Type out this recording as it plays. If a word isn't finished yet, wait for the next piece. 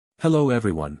Hello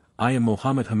everyone, I am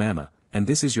Mohammed Hamama, and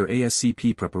this is your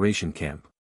ASCP preparation camp.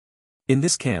 In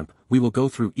this camp, we will go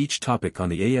through each topic on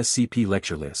the ASCP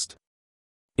lecture list.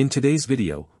 In today's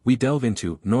video, we delve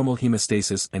into normal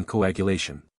hemostasis and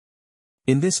coagulation.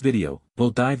 In this video,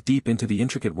 we'll dive deep into the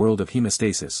intricate world of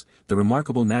hemostasis, the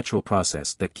remarkable natural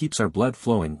process that keeps our blood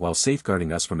flowing while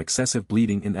safeguarding us from excessive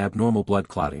bleeding and abnormal blood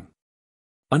clotting.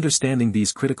 Understanding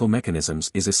these critical mechanisms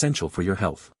is essential for your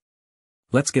health.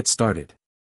 Let's get started.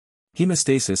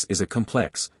 Hemostasis is a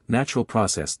complex, natural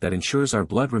process that ensures our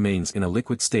blood remains in a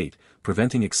liquid state,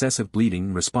 preventing excessive bleeding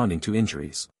and responding to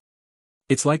injuries.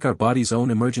 It's like our body's own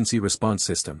emergency response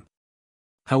system.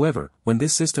 However, when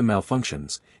this system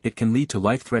malfunctions, it can lead to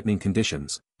life-threatening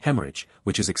conditions, hemorrhage,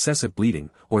 which is excessive bleeding,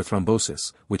 or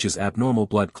thrombosis, which is abnormal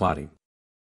blood clotting.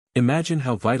 Imagine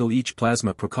how vital each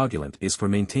plasma procoagulant is for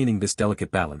maintaining this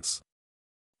delicate balance.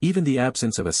 Even the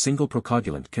absence of a single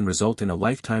procoagulant can result in a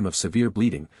lifetime of severe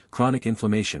bleeding, chronic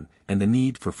inflammation, and the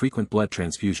need for frequent blood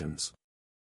transfusions.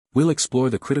 We'll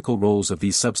explore the critical roles of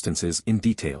these substances in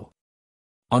detail.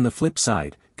 On the flip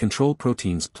side, control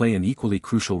proteins play an equally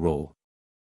crucial role.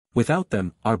 Without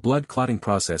them, our blood clotting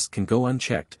process can go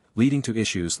unchecked, leading to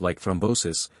issues like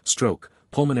thrombosis, stroke,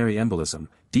 pulmonary embolism,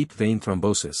 deep vein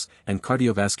thrombosis, and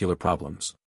cardiovascular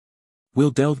problems.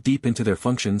 We'll delve deep into their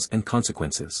functions and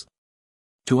consequences.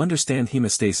 To understand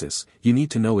hemostasis, you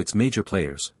need to know its major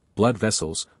players: blood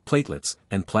vessels, platelets,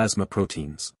 and plasma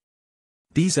proteins.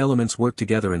 These elements work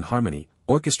together in harmony,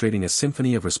 orchestrating a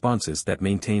symphony of responses that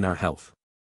maintain our health.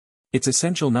 It's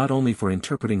essential not only for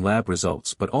interpreting lab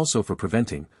results but also for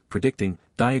preventing, predicting,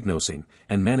 diagnosing,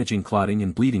 and managing clotting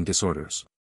and bleeding disorders.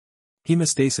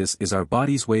 Hemostasis is our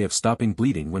body's way of stopping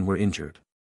bleeding when we're injured.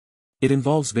 It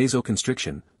involves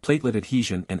vasoconstriction, platelet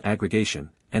adhesion and aggregation,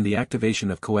 and the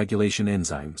activation of coagulation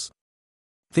enzymes.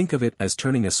 Think of it as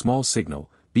turning a small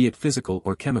signal, be it physical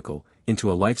or chemical,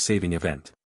 into a life-saving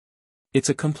event. It's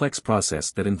a complex process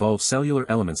that involves cellular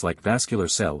elements like vascular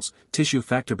cells, tissue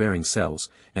factor-bearing cells,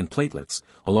 and platelets,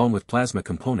 along with plasma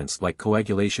components like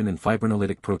coagulation and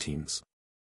fibrinolytic proteins.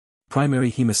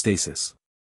 Primary hemostasis.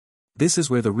 This is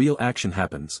where the real action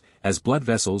happens, as blood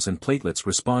vessels and platelets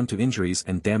respond to injuries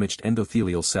and damaged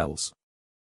endothelial cells.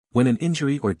 When an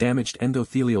injury or damaged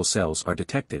endothelial cells are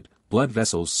detected, blood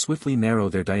vessels swiftly narrow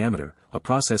their diameter, a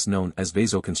process known as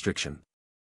vasoconstriction.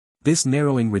 This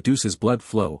narrowing reduces blood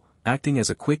flow, acting as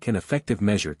a quick and effective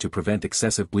measure to prevent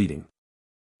excessive bleeding.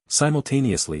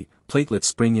 Simultaneously, platelets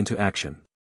spring into action.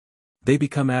 They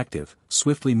become active,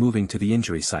 swiftly moving to the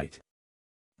injury site.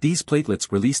 These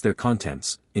platelets release their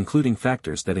contents, including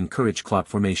factors that encourage clot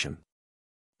formation.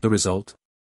 The result?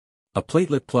 A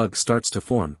platelet plug starts to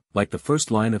form, like the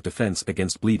first line of defense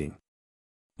against bleeding.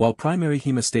 While primary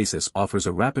hemostasis offers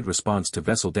a rapid response to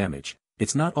vessel damage,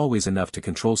 it's not always enough to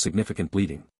control significant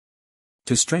bleeding.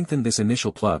 To strengthen this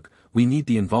initial plug, we need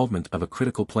the involvement of a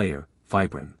critical player,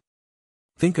 fibrin.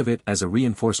 Think of it as a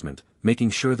reinforcement,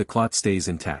 making sure the clot stays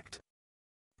intact.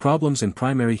 Problems in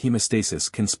primary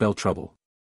hemostasis can spell trouble.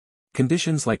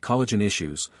 Conditions like collagen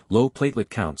issues, low platelet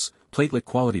counts, platelet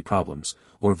quality problems,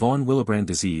 or von Willebrand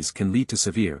disease can lead to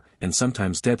severe, and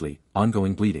sometimes deadly,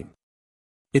 ongoing bleeding.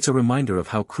 It's a reminder of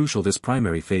how crucial this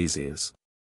primary phase is.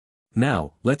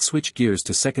 Now, let's switch gears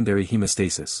to secondary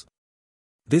hemostasis.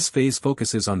 This phase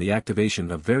focuses on the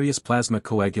activation of various plasma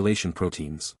coagulation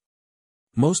proteins.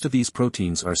 Most of these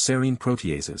proteins are serine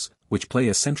proteases, which play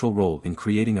a central role in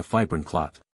creating a fibrin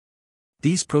clot.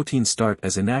 These proteins start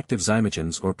as inactive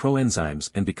zymogens or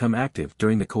proenzymes and become active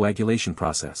during the coagulation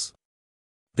process.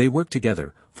 They work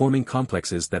together, forming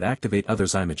complexes that activate other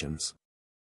zymogens.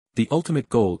 The ultimate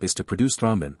goal is to produce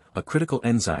thrombin, a critical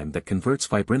enzyme that converts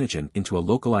fibrinogen into a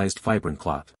localized fibrin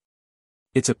clot.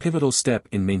 It's a pivotal step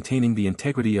in maintaining the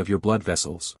integrity of your blood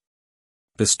vessels.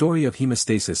 The story of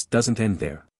hemostasis doesn't end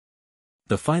there.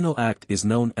 The final act is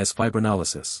known as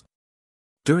fibrinolysis.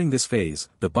 During this phase,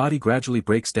 the body gradually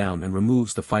breaks down and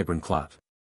removes the fibrin clot.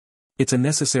 It's a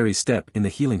necessary step in the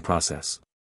healing process.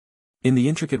 In the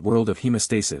intricate world of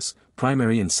hemostasis,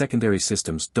 primary and secondary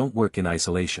systems don't work in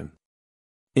isolation.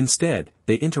 Instead,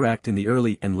 they interact in the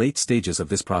early and late stages of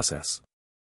this process.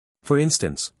 For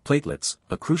instance, platelets,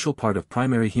 a crucial part of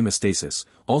primary hemostasis,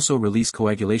 also release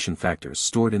coagulation factors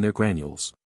stored in their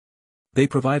granules. They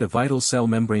provide a vital cell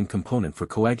membrane component for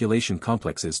coagulation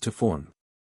complexes to form.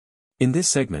 In this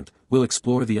segment, we'll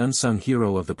explore the unsung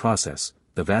hero of the process,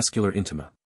 the vascular intima.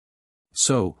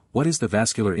 So, what is the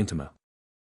vascular intima?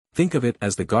 Think of it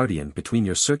as the guardian between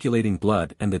your circulating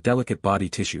blood and the delicate body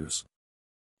tissues.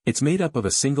 It's made up of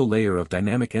a single layer of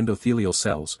dynamic endothelial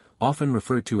cells, often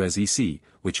referred to as EC,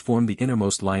 which form the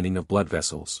innermost lining of blood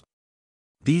vessels.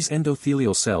 These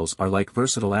endothelial cells are like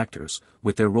versatile actors,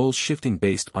 with their roles shifting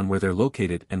based on where they're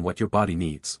located and what your body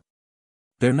needs.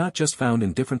 They're not just found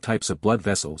in different types of blood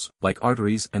vessels, like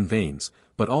arteries and veins,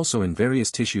 but also in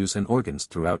various tissues and organs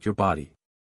throughout your body.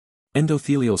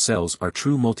 Endothelial cells are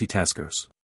true multitaskers.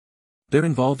 They're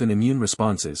involved in immune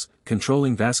responses,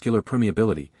 controlling vascular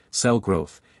permeability, cell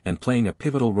growth, and playing a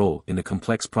pivotal role in the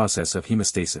complex process of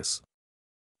hemostasis.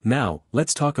 Now,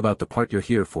 let's talk about the part you're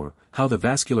here for, how the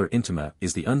vascular intima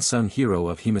is the unsung hero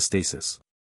of hemostasis.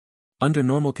 Under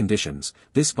normal conditions,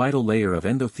 this vital layer of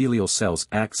endothelial cells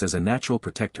acts as a natural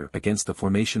protector against the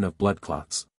formation of blood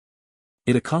clots.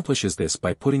 It accomplishes this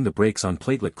by putting the brakes on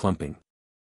platelet clumping.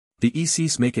 The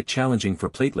ECs make it challenging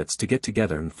for platelets to get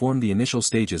together and form the initial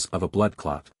stages of a blood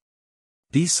clot.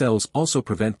 These cells also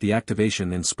prevent the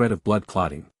activation and spread of blood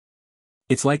clotting.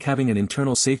 It's like having an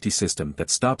internal safety system that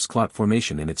stops clot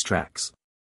formation in its tracks.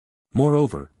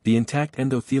 Moreover, the intact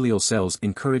endothelial cells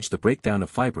encourage the breakdown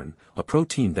of fibrin, a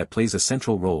protein that plays a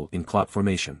central role in clot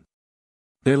formation.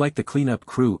 They're like the cleanup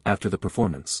crew after the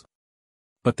performance.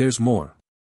 But there's more.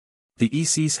 The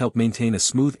ECs help maintain a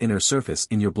smooth inner surface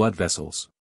in your blood vessels.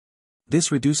 This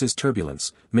reduces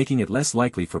turbulence, making it less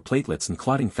likely for platelets and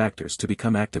clotting factors to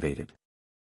become activated.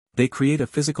 They create a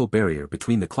physical barrier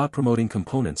between the clot-promoting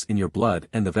components in your blood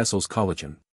and the vessel's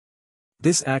collagen.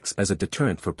 This acts as a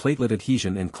deterrent for platelet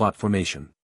adhesion and clot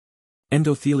formation.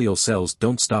 Endothelial cells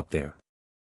don't stop there.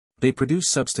 They produce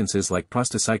substances like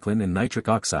prostacyclin and nitric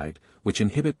oxide, which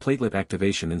inhibit platelet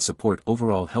activation and support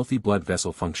overall healthy blood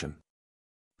vessel function.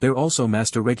 They're also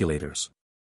master regulators.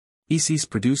 ECs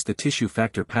produce the tissue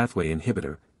factor pathway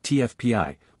inhibitor,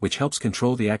 TFPI, which helps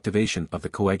control the activation of the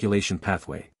coagulation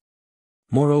pathway.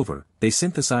 Moreover, they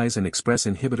synthesize and express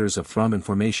inhibitors of thrombin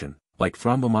formation, like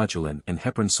thrombomodulin and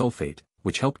heparin sulfate,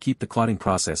 which help keep the clotting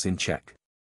process in check.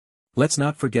 Let's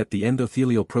not forget the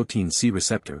endothelial protein C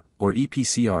receptor, or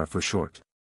EPCR for short.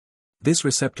 This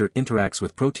receptor interacts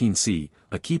with protein C,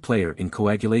 a key player in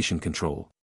coagulation control.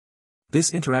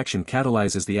 This interaction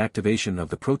catalyzes the activation of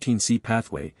the protein C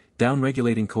pathway,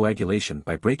 downregulating coagulation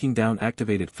by breaking down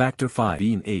activated factor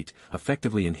V and 8,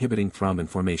 effectively inhibiting thrombin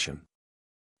formation.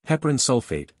 Heparin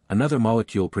sulfate, another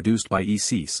molecule produced by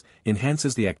ECs,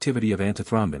 enhances the activity of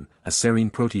antithrombin, a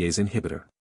serine protease inhibitor.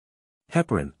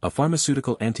 Heparin, a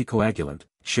pharmaceutical anticoagulant,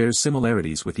 shares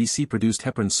similarities with EC-produced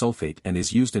heparin sulfate and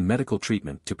is used in medical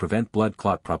treatment to prevent blood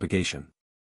clot propagation.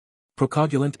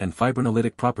 Procoagulant and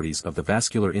fibrinolytic properties of the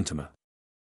vascular intima.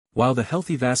 While the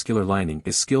healthy vascular lining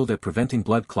is skilled at preventing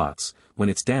blood clots, when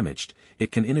it's damaged,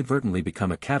 it can inadvertently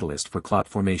become a catalyst for clot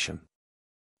formation.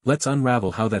 Let's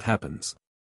unravel how that happens.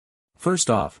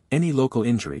 First off, any local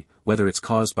injury, whether it's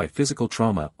caused by physical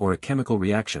trauma or a chemical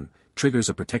reaction, triggers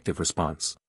a protective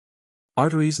response.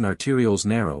 Arteries and arterioles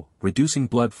narrow, reducing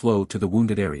blood flow to the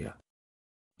wounded area.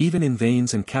 Even in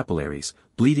veins and capillaries,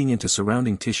 bleeding into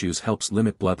surrounding tissues helps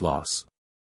limit blood loss.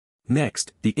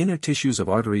 Next, the inner tissues of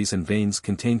arteries and veins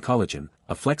contain collagen,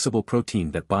 a flexible protein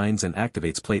that binds and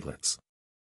activates platelets.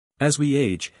 As we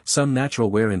age, some natural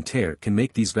wear and tear can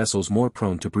make these vessels more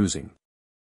prone to bruising.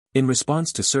 In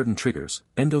response to certain triggers,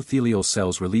 endothelial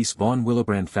cells release von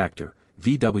Willebrand factor,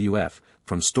 VWF,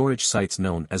 from storage sites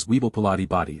known as Weibel-Palade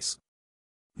bodies.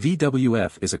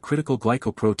 VWF is a critical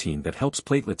glycoprotein that helps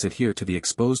platelets adhere to the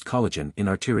exposed collagen in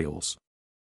arterioles.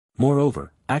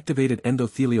 Moreover, activated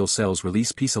endothelial cells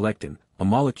release P-selectin, a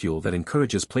molecule that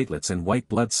encourages platelets and white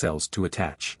blood cells to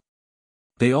attach.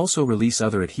 They also release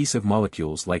other adhesive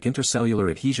molecules like intercellular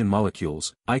adhesion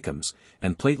molecules, ICAMs,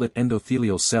 and platelet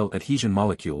endothelial cell adhesion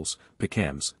molecules,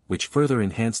 PECAMs, which further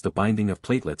enhance the binding of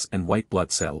platelets and white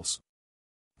blood cells.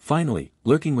 Finally,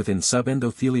 lurking within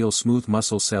subendothelial smooth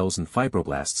muscle cells and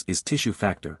fibroblasts is tissue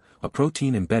factor, a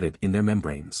protein embedded in their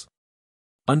membranes.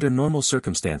 Under normal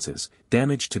circumstances,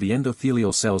 damage to the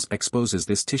endothelial cells exposes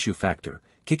this tissue factor,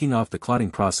 kicking off the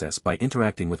clotting process by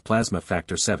interacting with plasma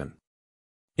factor 7.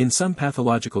 In some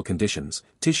pathological conditions,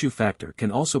 tissue factor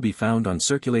can also be found on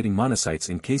circulating monocytes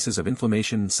in cases of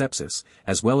inflammation and sepsis,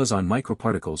 as well as on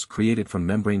microparticles created from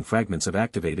membrane fragments of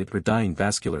activated or dying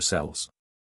vascular cells.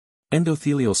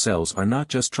 Endothelial cells are not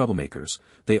just troublemakers,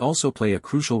 they also play a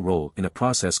crucial role in a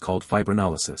process called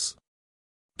fibrinolysis.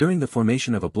 During the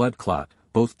formation of a blood clot,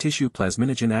 both tissue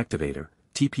plasminogen activator,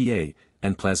 TPA,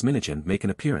 and plasminogen make an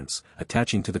appearance,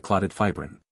 attaching to the clotted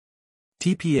fibrin.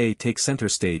 TPA takes center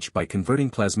stage by converting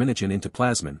plasminogen into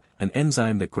plasmin, an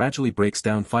enzyme that gradually breaks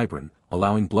down fibrin,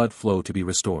 allowing blood flow to be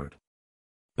restored.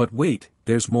 But wait,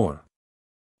 there's more.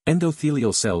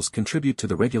 Endothelial cells contribute to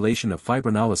the regulation of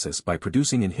fibrinolysis by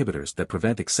producing inhibitors that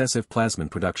prevent excessive plasmin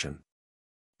production.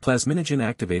 Plasminogen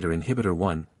activator inhibitor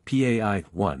 1,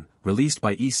 PAI-1, released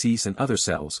by ECs and other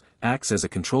cells, acts as a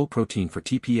control protein for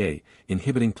TPA,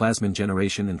 inhibiting plasmin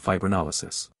generation and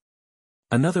fibrinolysis.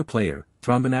 Another player,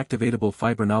 thrombin-activatable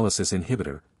fibrinolysis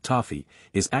inhibitor, TAFI,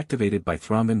 is activated by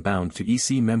thrombin bound to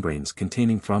EC membranes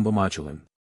containing thrombomodulin.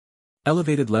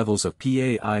 Elevated levels of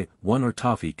PAI-1 or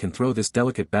TAFI can throw this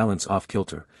delicate balance off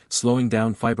kilter, slowing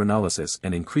down fibrinolysis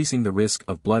and increasing the risk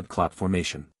of blood clot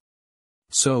formation.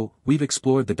 So, we've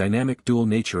explored the dynamic dual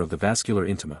nature of the vascular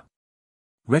intima.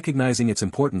 Recognizing its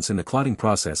importance in the clotting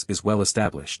process is well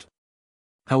established.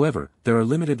 However, there are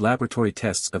limited laboratory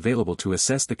tests available to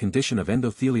assess the condition of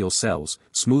endothelial cells,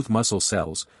 smooth muscle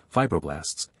cells,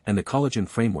 fibroblasts, and the collagen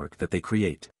framework that they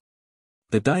create.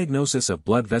 The diagnosis of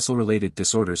blood vessel-related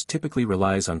disorders typically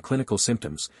relies on clinical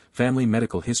symptoms, family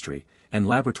medical history, and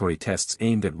laboratory tests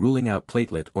aimed at ruling out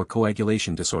platelet or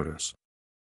coagulation disorders.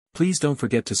 Please don't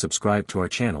forget to subscribe to our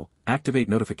channel, activate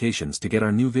notifications to get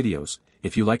our new videos.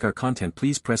 If you like our content,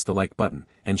 please press the like button,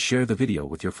 and share the video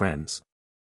with your friends.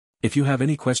 If you have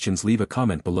any questions, leave a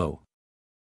comment below.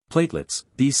 Platelets,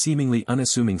 these seemingly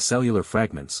unassuming cellular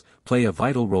fragments, play a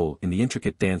vital role in the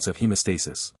intricate dance of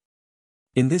hemostasis.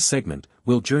 In this segment,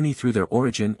 we'll journey through their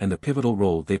origin and the pivotal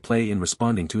role they play in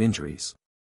responding to injuries.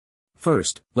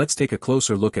 First, let's take a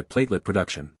closer look at platelet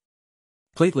production.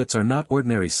 Platelets are not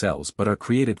ordinary cells but are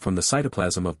created from the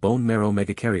cytoplasm of bone marrow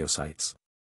megakaryocytes.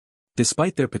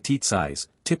 Despite their petite size,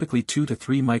 typically 2 to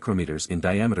 3 micrometers in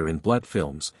diameter in blood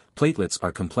films, platelets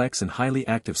are complex and highly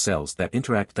active cells that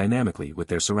interact dynamically with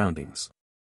their surroundings.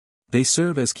 They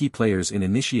serve as key players in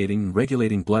initiating and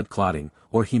regulating blood clotting,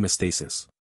 or hemostasis.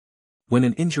 When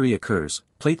an injury occurs,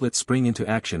 platelets spring into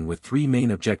action with 3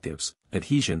 main objectives: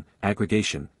 adhesion,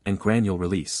 aggregation, and granule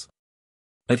release.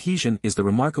 Adhesion is the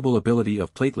remarkable ability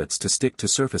of platelets to stick to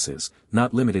surfaces,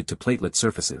 not limited to platelet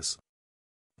surfaces.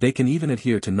 They can even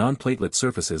adhere to non-platelet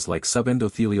surfaces like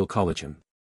subendothelial collagen.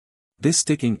 This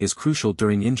sticking is crucial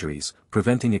during injuries,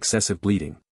 preventing excessive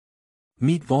bleeding.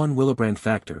 Meet von Willebrand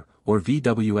factor, or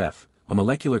VWF, a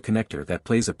molecular connector that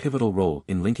plays a pivotal role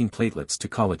in linking platelets to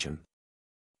collagen.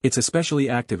 It's especially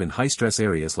active in high-stress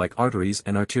areas like arteries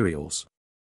and arterioles.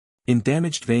 In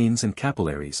damaged veins and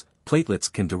capillaries,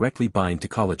 platelets can directly bind to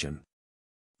collagen.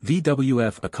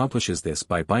 VWF accomplishes this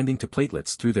by binding to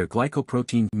platelets through their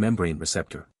glycoprotein membrane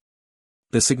receptor.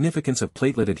 The significance of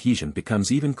platelet adhesion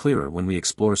becomes even clearer when we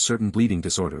explore certain bleeding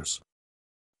disorders.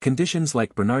 Conditions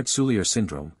like Bernard-Soulier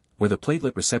syndrome, where the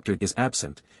platelet receptor is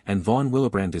absent, and von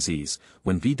Willebrand disease,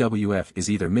 when VWF is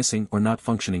either missing or not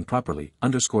functioning properly,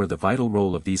 underscore the vital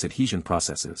role of these adhesion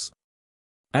processes.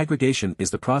 Aggregation is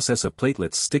the process of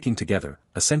platelets sticking together,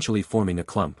 essentially forming a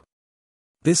clump.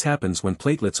 This happens when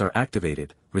platelets are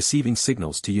activated, receiving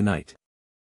signals to unite.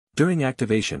 During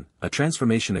activation, a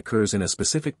transformation occurs in a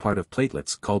specific part of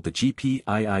platelets called the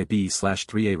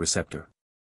GPIIB/3A receptor.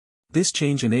 This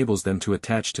change enables them to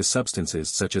attach to substances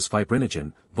such as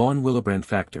fibrinogen, von Willebrand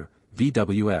factor,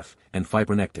 VWF, and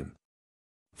fibronectin.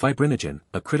 Fibrinogen,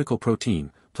 a critical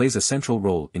protein, plays a central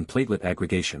role in platelet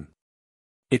aggregation.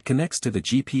 It connects to the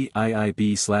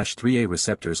GPIIB/3A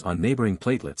receptors on neighboring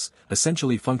platelets,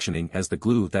 essentially functioning as the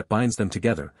glue that binds them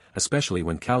together, especially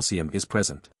when calcium is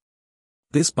present.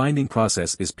 This binding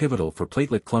process is pivotal for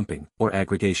platelet clumping, or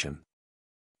aggregation.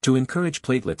 To encourage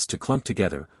platelets to clump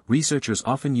together, researchers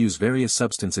often use various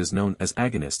substances known as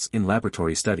agonists in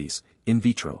laboratory studies, in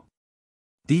vitro.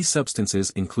 These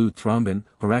substances include thrombin,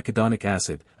 arachidonic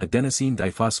acid, adenosine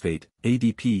diphosphate,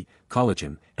 ADP,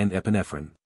 collagen, and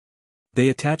epinephrine. They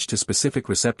attach to specific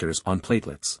receptors on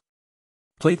platelets.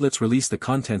 Platelets release the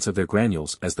contents of their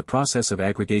granules as the process of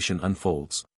aggregation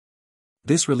unfolds.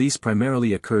 This release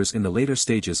primarily occurs in the later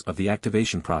stages of the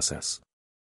activation process.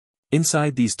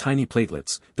 Inside these tiny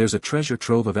platelets, there's a treasure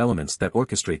trove of elements that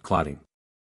orchestrate clotting.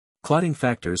 Clotting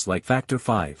factors like factor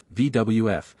V,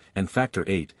 VWF, and factor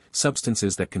VIII,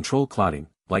 substances that control clotting,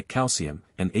 like calcium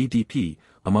and ADP,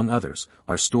 among others,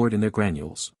 are stored in their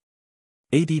granules.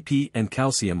 ADP and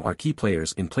calcium are key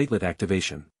players in platelet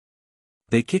activation.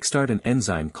 They kickstart an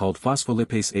enzyme called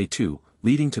phospholipase A2,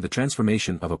 leading to the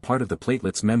transformation of a part of the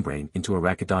platelet's membrane into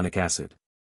arachidonic acid.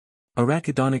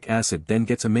 Arachidonic acid then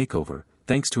gets a makeover,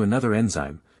 thanks to another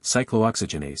enzyme,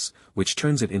 cyclooxygenase, which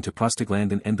turns it into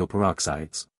prostaglandin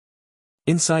endoperoxides.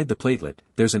 Inside the platelet,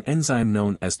 there's an enzyme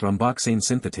known as thromboxane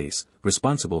synthetase,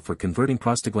 responsible for converting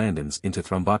prostaglandins into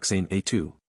thromboxane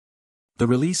A2. The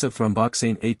release of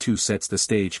thromboxane A2 sets the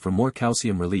stage for more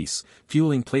calcium release,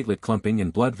 fueling platelet clumping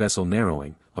and blood vessel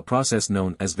narrowing, a process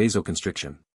known as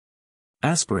vasoconstriction.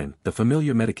 Aspirin, the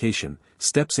familiar medication,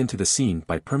 steps into the scene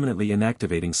by permanently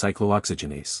inactivating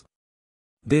cyclooxygenase.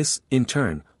 This, in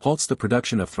turn, halts the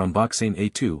production of thromboxane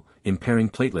A2, impairing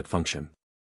platelet function.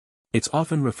 It's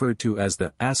often referred to as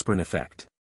the aspirin effect.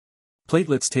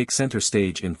 Platelets take center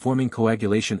stage in forming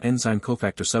coagulation enzyme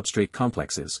cofactor substrate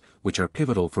complexes, which are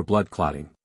pivotal for blood clotting.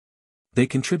 They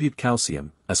contribute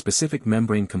calcium, a specific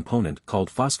membrane component called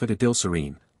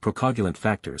phosphatidylserine, procoagulant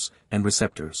factors, and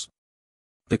receptors.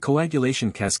 The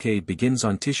coagulation cascade begins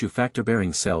on tissue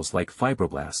factor-bearing cells like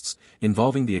fibroblasts,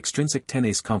 involving the extrinsic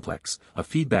tenase complex, a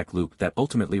feedback loop that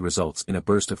ultimately results in a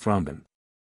burst of thrombin.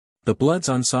 The blood's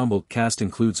ensemble cast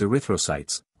includes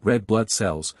erythrocytes, red blood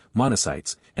cells,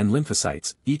 monocytes, and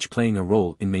lymphocytes, each playing a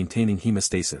role in maintaining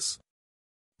hemostasis.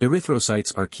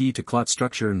 Erythrocytes are key to clot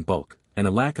structure and bulk, and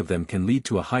a lack of them can lead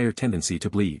to a higher tendency to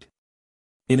bleed.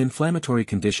 In inflammatory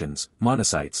conditions,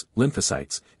 monocytes,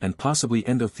 lymphocytes, and possibly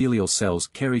endothelial cells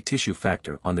carry tissue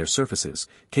factor on their surfaces,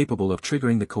 capable of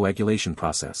triggering the coagulation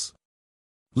process.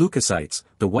 Leukocytes,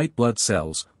 the white blood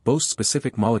cells, boast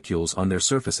specific molecules on their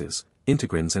surfaces,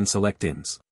 integrins and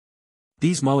selectins.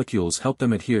 These molecules help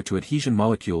them adhere to adhesion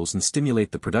molecules and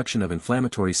stimulate the production of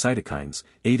inflammatory cytokines,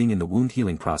 aiding in the wound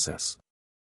healing process.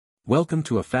 Welcome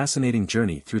to a fascinating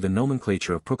journey through the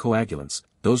nomenclature of procoagulants,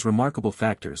 those remarkable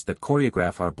factors that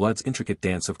choreograph our blood's intricate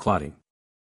dance of clotting.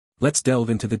 Let's delve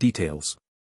into the details.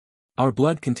 Our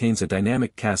blood contains a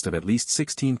dynamic cast of at least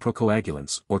 16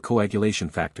 procoagulants or coagulation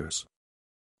factors.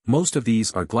 Most of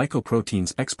these are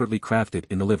glycoproteins expertly crafted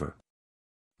in the liver.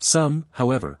 Some,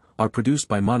 however, are produced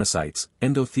by monocytes,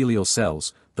 endothelial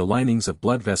cells, the linings of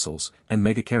blood vessels, and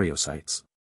megakaryocytes.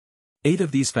 8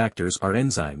 of these factors are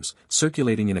enzymes,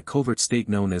 circulating in a covert state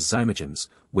known as zymogens,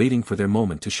 waiting for their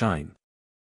moment to shine.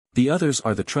 The others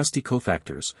are the trusty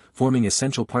cofactors, forming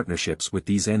essential partnerships with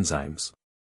these enzymes.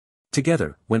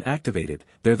 Together, when activated,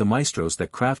 they're the maestros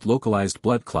that craft localized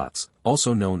blood clots,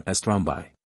 also known as thrombi.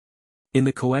 In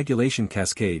the coagulation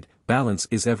cascade, balance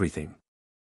is everything.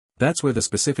 That's where the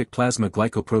specific plasma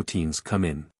glycoproteins come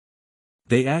in.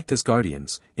 They act as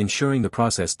guardians, ensuring the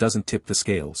process doesn't tip the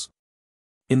scales.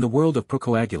 In the world of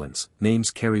procoagulants,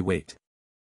 names carry weight.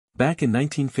 Back in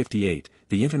 1958,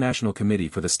 the International Committee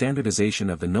for the Standardization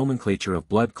of the Nomenclature of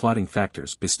Blood Clotting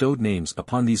Factors bestowed names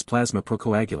upon these plasma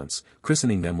procoagulants,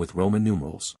 christening them with Roman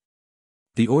numerals.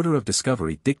 The order of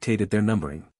discovery dictated their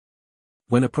numbering.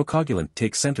 When a procoagulant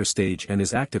takes center stage and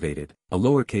is activated, a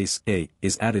lowercase a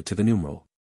is added to the numeral.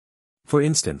 For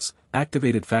instance,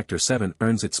 activated factor 7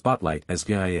 earns its spotlight as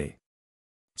VIA.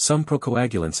 Some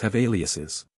procoagulants have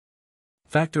aliases.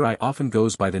 Factor I often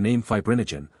goes by the name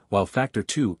fibrinogen, while factor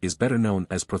 2 is better known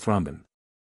as prothrombin.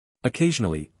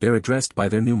 Occasionally, they're addressed by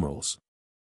their numerals.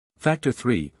 Factor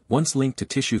 3, once linked to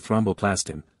tissue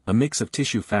thromboplastin, a mix of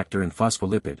tissue factor and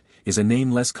phospholipid, is a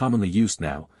name less commonly used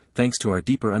now, thanks to our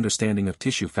deeper understanding of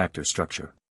tissue factor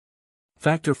structure.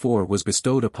 Factor 4 was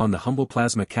bestowed upon the humble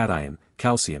plasma cation,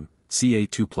 calcium,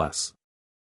 Ca2+.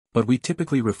 But we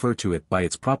typically refer to it by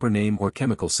its proper name or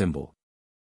chemical symbol.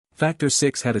 Factor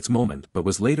 6 had its moment but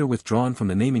was later withdrawn from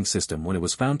the naming system when it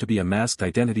was found to be a masked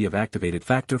identity of activated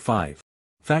Factor 5.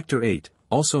 Factor 8,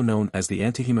 also known as the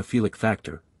antihemophilic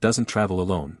factor, doesn't travel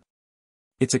alone.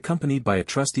 It's accompanied by a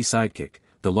trusty sidekick,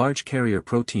 the large carrier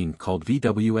protein called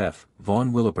VWF,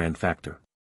 von Willebrand factor.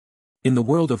 In the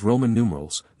world of Roman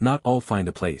numerals, not all find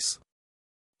a place.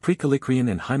 Prekallikrein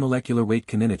and high molecular weight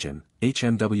kininogen,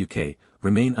 HMWK,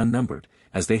 remain unnumbered,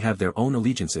 as they have their own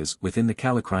allegiances within the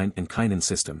kallikrein and kinin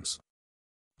systems.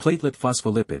 Platelet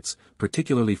phospholipids,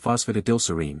 particularly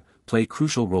phosphatidylserine, play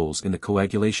crucial roles in the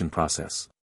coagulation process.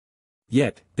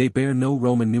 Yet, they bear no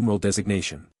Roman numeral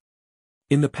designation.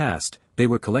 In the past, they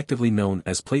were collectively known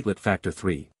as platelet factor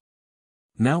 3.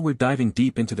 Now we're diving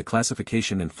deep into the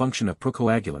classification and function of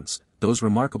procoagulants, those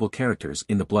remarkable characters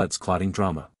in the blood's clotting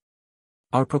drama.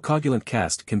 Our procoagulant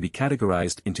cast can be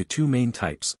categorized into 2 main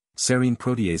types, serine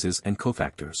proteases and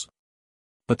cofactors.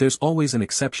 But there's always an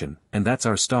exception, and that's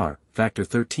our star, factor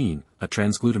 13, a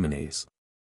transglutaminase.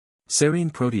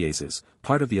 Serine proteases,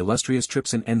 part of the illustrious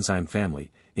trypsin enzyme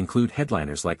family, include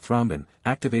headliners like thrombin,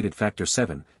 activated factor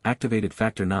 7, activated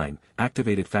factor 9,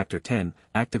 activated factor 10,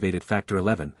 activated factor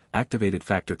 11, activated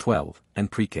factor 12,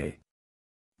 and pre-K.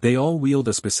 They all wield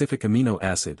a specific amino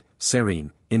acid,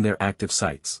 serine, in their active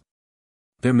sites.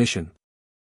 Their mission: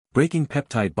 breaking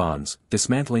peptide bonds,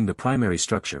 dismantling the primary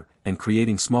structure, and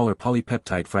creating smaller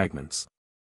polypeptide fragments.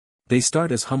 They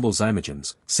start as humble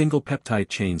zymogens, single peptide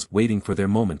chains waiting for their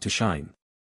moment to shine.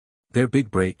 Their big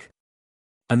break?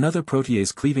 Another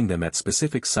protease cleaving them at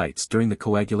specific sites during the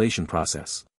coagulation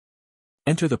process.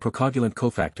 Enter the procoagulant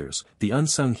cofactors, the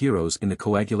unsung heroes in the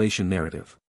coagulation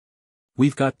narrative.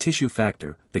 We've got tissue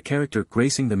factor, the character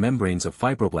gracing the membranes of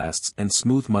fibroblasts and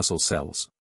smooth muscle cells.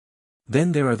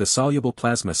 Then there are the soluble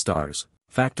plasma stars,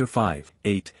 factor V,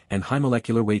 8, and high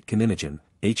molecular weight kininogen,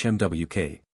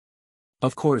 HMWK.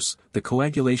 Of course, the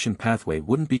coagulation pathway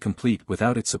wouldn't be complete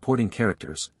without its supporting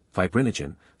characters,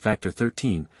 fibrinogen, factor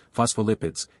 13,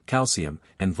 phospholipids, calcium,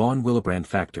 and von Willebrand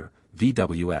factor,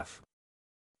 VWF.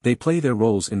 They play their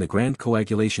roles in the grand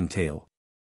coagulation tale.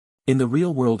 In the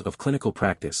real world of clinical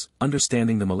practice,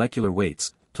 understanding the molecular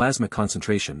weights, plasma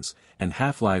concentrations, and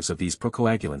half-lives of these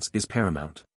procoagulants is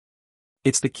paramount.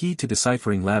 It's the key to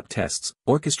deciphering lab tests,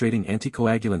 orchestrating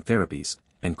anticoagulant therapies,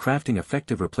 and crafting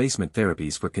effective replacement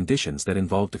therapies for conditions that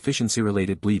involve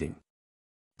deficiency-related bleeding.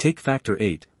 Take factor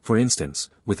VIII, for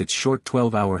instance, with its short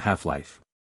 12-hour half-life.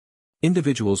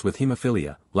 Individuals with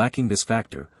hemophilia, lacking this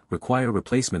factor, require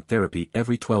replacement therapy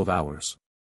every 12 hours.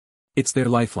 It's their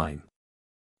lifeline.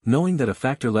 Knowing that a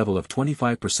factor level of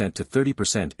 25% to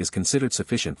 30% is considered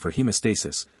sufficient for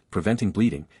hemostasis, preventing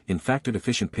bleeding, in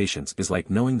factor-deficient patients is like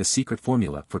knowing the secret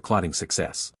formula for clotting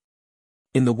success.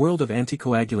 In the world of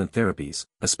anticoagulant therapies,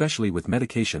 especially with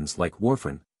medications like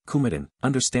warfarin, Coumadin,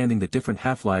 understanding the different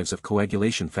half-lives of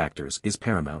coagulation factors is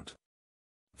paramount.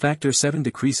 Factor VII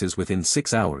decreases within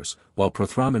 6 hours, while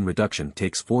prothrombin reduction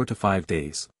takes 4 to 5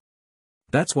 days.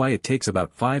 That's why it takes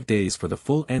about 5 days for the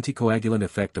full anticoagulant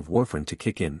effect of warfarin to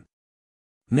kick in.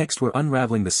 Next we're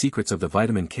unraveling the secrets of the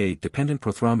vitamin K-dependent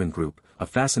prothrombin group, a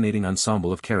fascinating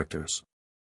ensemble of characters.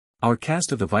 Our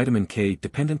cast of the vitamin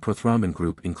K-dependent prothrombin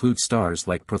group includes stars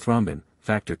like prothrombin,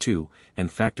 factor II, and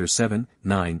factors 7,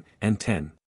 9, and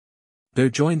 10. They're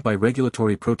joined by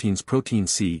regulatory proteins protein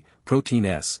C, protein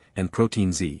S, and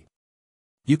protein Z.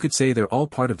 You could say they're all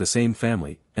part of the same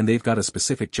family, and they've got a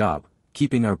specific job,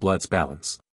 keeping our blood's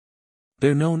balance.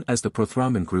 They're known as the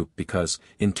prothrombin group because,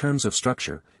 in terms of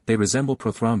structure, they resemble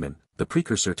prothrombin, the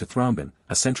precursor to thrombin,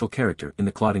 a central character in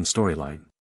the clotting storyline.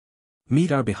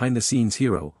 Meet our behind-the-scenes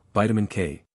hero, vitamin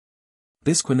K.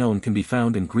 This quinone can be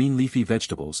found in green leafy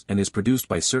vegetables and is produced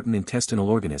by certain intestinal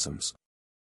organisms.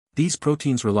 These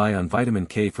proteins rely on vitamin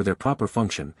K for their proper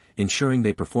function, ensuring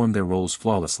they perform their roles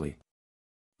flawlessly.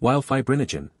 While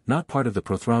fibrinogen, not part of the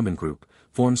prothrombin group,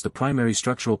 forms the primary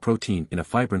structural protein in a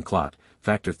fibrin clot,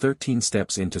 factor 13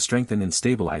 steps in to strengthen and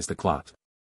stabilize the clot.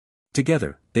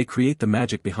 Together, they create the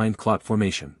magic behind clot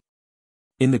formation.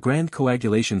 In the grand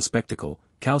coagulation spectacle,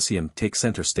 calcium takes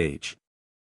center stage.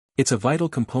 It's a vital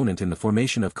component in the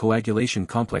formation of coagulation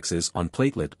complexes on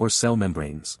platelet or cell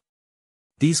membranes.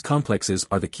 These complexes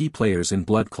are the key players in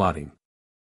blood clotting.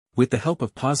 With the help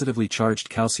of positively charged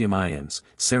calcium ions,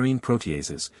 serine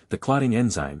proteases, the clotting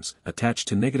enzymes, attach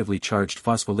to negatively charged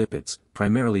phospholipids,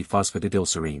 primarily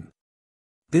phosphatidylserine.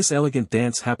 This elegant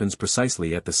dance happens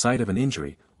precisely at the site of an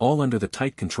injury, all under the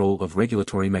tight control of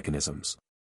regulatory mechanisms.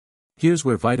 Here's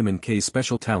where vitamin K's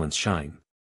special talents shine.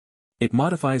 It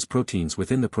modifies proteins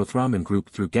within the prothrombin group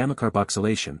through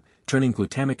gamma-carboxylation, turning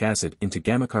glutamic acid into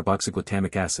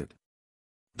gamma-carboxyglutamic acid.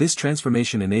 This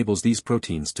transformation enables these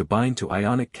proteins to bind to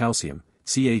ionic calcium,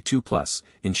 Ca2+,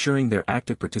 ensuring their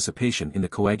active participation in the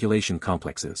coagulation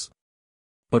complexes.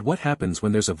 But what happens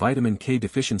when there's a vitamin K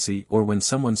deficiency or when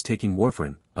someone's taking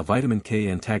warfarin, a vitamin K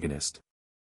antagonist?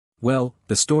 Well,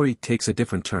 the story takes a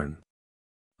different turn.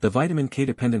 The vitamin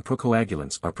K-dependent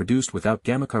procoagulants are produced without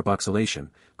gamma-carboxylation,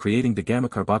 creating the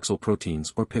gamma-carboxyl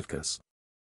proteins or PIVKAs.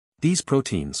 These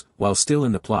proteins, while still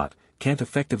in the plot, can't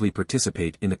effectively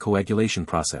participate in the coagulation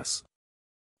process.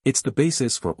 It's the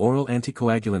basis for oral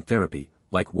anticoagulant therapy,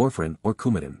 like warfarin or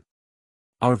Coumadin.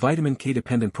 Our vitamin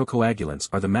K-dependent procoagulants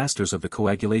are the masters of the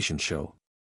coagulation show.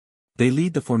 They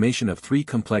lead the formation of 3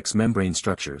 complex membrane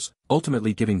structures,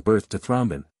 ultimately giving birth to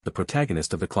thrombin, the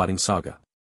protagonist of the clotting saga.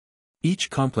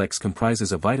 Each complex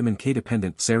comprises a vitamin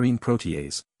K-dependent serine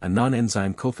protease, a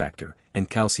non-enzyme cofactor, and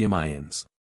calcium ions.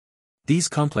 These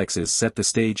complexes set the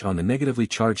stage on the negatively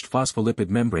charged phospholipid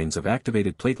membranes of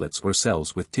activated platelets or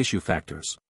cells with tissue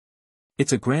factors.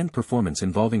 It's a grand performance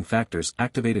involving factors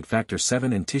activated factor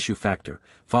 7 and tissue factor,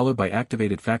 followed by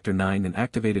activated factor 9 and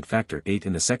activated factor 8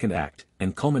 in the second act,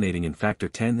 and culminating in factor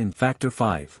 10 and factor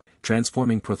 5,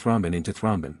 transforming prothrombin into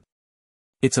thrombin.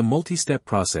 It's a multi-step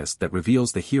process that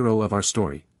reveals the hero of our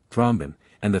story, thrombin,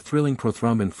 and the thrilling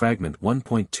prothrombin fragment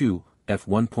 1.2,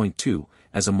 F1.2,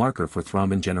 as a marker for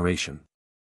thrombin generation.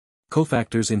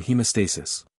 Cofactors in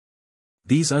hemostasis.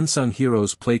 These unsung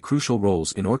heroes play crucial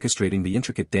roles in orchestrating the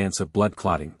intricate dance of blood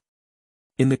clotting.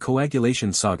 In the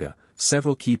coagulation saga,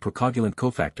 several key procoagulant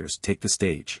cofactors take the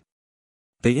stage.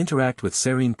 They interact with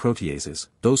serine proteases,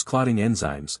 those clotting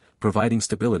enzymes, providing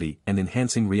stability and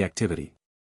enhancing reactivity.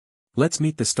 Let's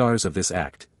meet the stars of this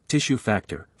act: tissue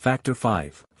factor, factor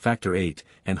V, factor VIII,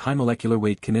 and high molecular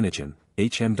weight kininogen,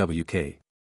 HMWK.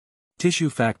 Tissue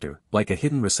factor, like a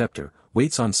hidden receptor,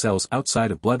 waits on cells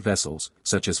outside of blood vessels,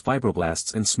 such as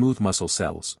fibroblasts and smooth muscle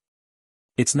cells.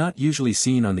 It's not usually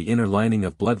seen on the inner lining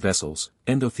of blood vessels,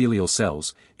 endothelial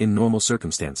cells, in normal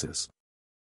circumstances.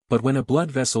 But when a blood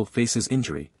vessel faces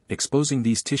injury, exposing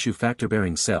these tissue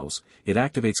factor-bearing cells, it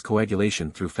activates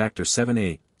coagulation through factor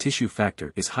 7A. Tissue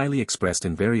factor is highly expressed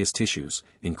in various tissues,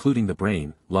 including the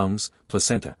brain, lungs,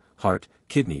 placenta, heart,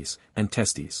 kidneys, and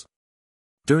testes.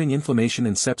 During inflammation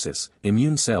and sepsis,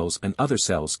 immune cells and other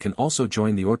cells can also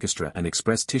join the orchestra and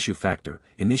express tissue factor,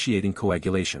 initiating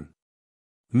coagulation.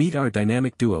 Meet our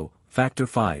dynamic duo, factor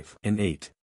 5 and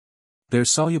 8. They're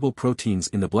soluble proteins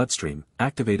in the bloodstream,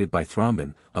 activated by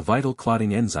thrombin, a vital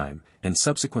clotting enzyme, and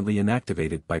subsequently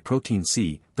inactivated by protein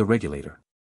C, the regulator.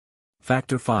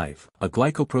 Factor 5, a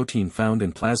glycoprotein found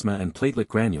in plasma and platelet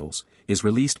granules, is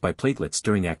released by platelets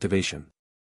during activation.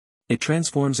 It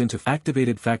transforms into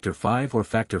activated factor 5 or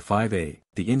factor 5A,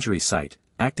 the injury site,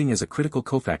 acting as a critical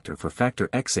cofactor for factor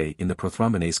XA in the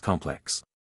prothrombinase complex.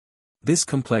 This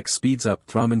complex speeds up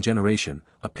thrombin generation,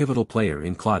 a pivotal player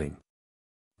in clotting.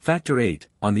 Factor 8,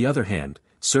 on the other hand,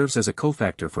 serves as a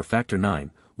cofactor for factor 9,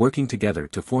 working together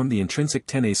to form the intrinsic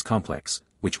tenase complex,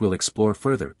 which we'll explore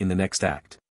further in the next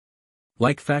act.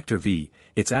 Like factor V,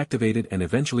 it's activated and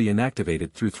eventually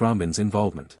inactivated through thrombin's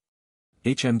involvement.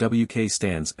 HMWK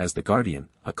stands as the guardian,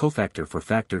 a cofactor for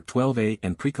factor 12A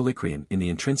and prekallikrein in the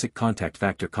intrinsic contact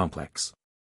factor complex.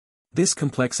 This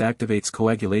complex activates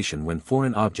coagulation when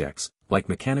foreign objects, like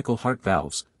mechanical heart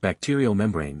valves, bacterial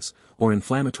membranes, or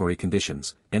inflammatory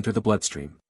conditions, enter the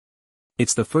bloodstream.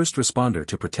 It's the first responder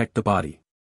to protect the body.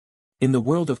 In the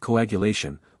world of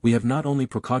coagulation, we have not only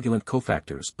procoagulant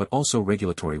cofactors but also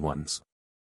regulatory ones.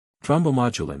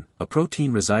 Thrombomodulin, a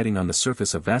protein residing on the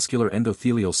surface of vascular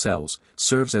endothelial cells,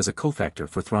 serves as a cofactor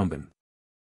for thrombin.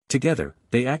 Together,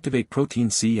 they activate protein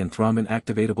C and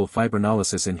thrombin-activatable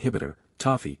fibrinolysis inhibitor,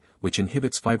 TOFI, which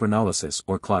inhibits fibrinolysis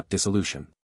or clot dissolution.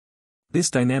 This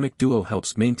dynamic duo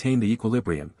helps maintain the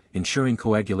equilibrium, ensuring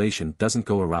coagulation doesn't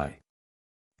go awry.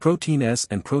 Protein S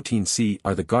and protein C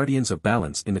are the guardians of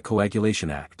balance in the coagulation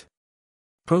act.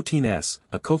 Protein S,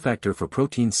 a cofactor for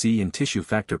protein C and tissue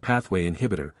factor pathway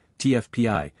inhibitor,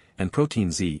 TFPI, and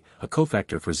protein Z, a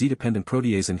cofactor for Z-dependent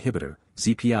protease inhibitor,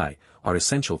 ZPI, are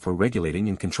essential for regulating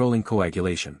and controlling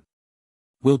coagulation.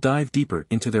 We'll dive deeper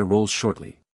into their roles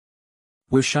shortly.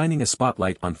 We're shining a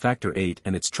spotlight on factor 8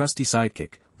 and its trusty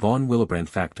sidekick, von Willebrand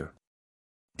factor.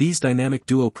 These dynamic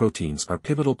duo proteins are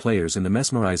pivotal players in the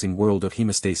mesmerizing world of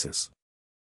hemostasis.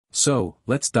 So,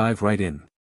 let's dive right in.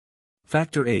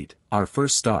 Factor 8, our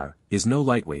first star, is no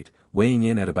lightweight, weighing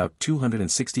in at about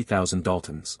 260,000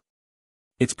 daltons.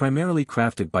 It's primarily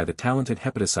crafted by the talented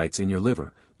hepatocytes in your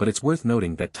liver, but it's worth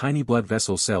noting that tiny blood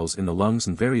vessel cells in the lungs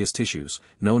and various tissues,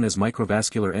 known as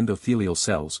microvascular endothelial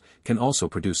cells, can also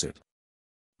produce it.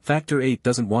 Factor 8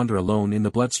 doesn't wander alone in the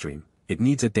bloodstream, it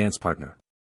needs a dance partner.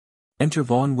 Enter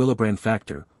von Willebrand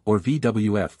factor, or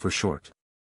VWF for short.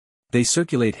 They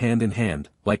circulate hand in hand,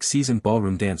 like seasoned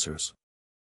ballroom dancers.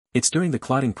 It's during the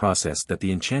clotting process that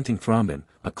the enchanting thrombin,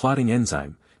 a clotting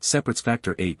enzyme, separates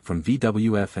factor 8 from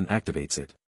VWF and activates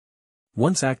it.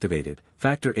 Once activated,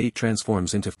 factor 8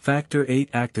 transforms into factor 8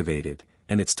 activated,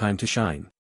 and it's time to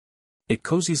shine. It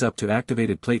cozies up to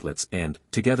activated platelets and,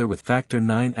 together with factor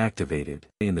 9 activated,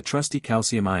 in the trusty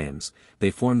calcium ions,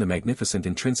 they form the magnificent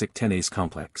intrinsic tenase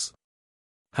complex.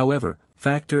 However,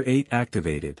 factor 8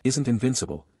 activated isn't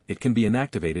invincible, it can be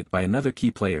inactivated by another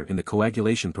key player in the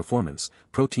coagulation performance,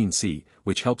 protein C,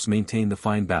 which helps maintain the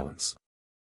fine balance.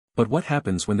 But what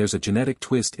happens when there's a genetic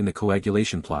twist in the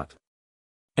coagulation plot?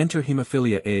 Enter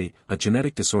hemophilia A, a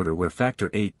genetic disorder where factor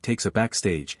 8 takes a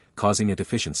backstage, causing a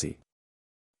deficiency.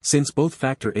 Since both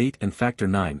factor 8 and factor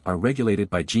 9 are regulated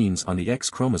by genes on the X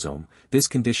chromosome, this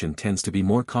condition tends to be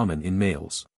more common in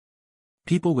males.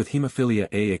 People with hemophilia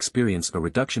A experience a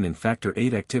reduction in factor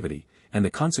 8 activity, and the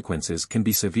consequences can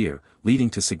be severe, leading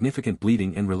to significant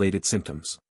bleeding and related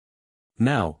symptoms.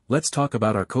 Now, let's talk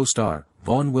about our co-star,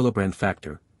 von Willebrand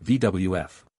factor,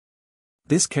 VWF.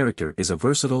 This character is a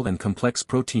versatile and complex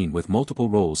protein with multiple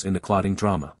roles in the clotting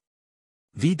drama.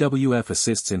 VWF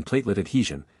assists in platelet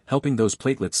adhesion, helping those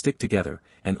platelets stick together,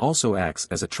 and also acts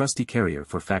as a trusty carrier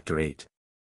for factor 8.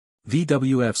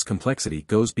 VWF's complexity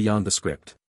goes beyond the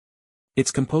script.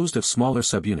 It's composed of smaller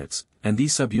subunits, and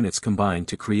these subunits combine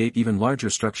to create even larger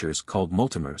structures called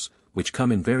multimers, which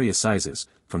come in various sizes,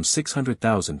 from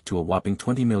 600,000 to a whopping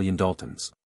 20 million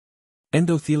daltons.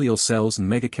 Endothelial cells and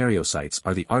megakaryocytes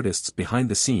are the artists behind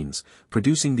the scenes,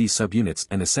 producing these subunits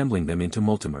and assembling them into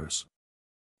multimers.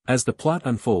 As the plot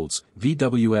unfolds,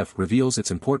 VWF reveals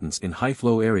its importance in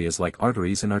high-flow areas like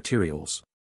arteries and arterioles.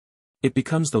 It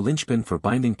becomes the linchpin for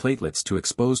binding platelets to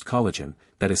exposed collagen,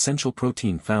 that essential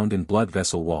protein found in blood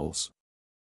vessel walls.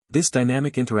 This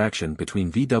dynamic interaction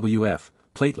between VWF,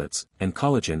 platelets, and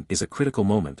collagen is a critical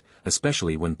moment,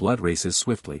 especially when blood races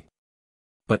swiftly.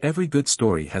 But every good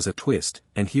story has a twist,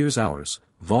 and here's ours: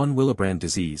 von Willebrand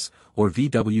disease, or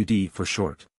VWD for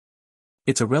short.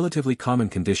 It's a relatively common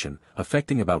condition,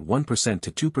 affecting about 1%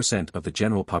 to 2% of the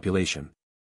general population.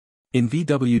 In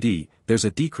VWD, there's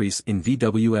a decrease in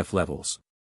VWF levels.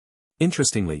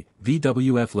 Interestingly,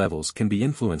 VWF levels can be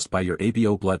influenced by your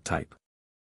ABO blood type.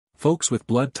 Folks with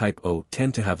blood type O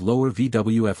tend to have lower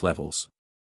VWF levels.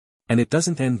 And it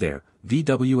doesn't end there.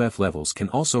 VWF levels can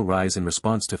also rise in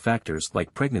response to factors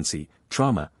like pregnancy,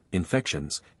 trauma,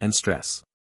 infections, and stress.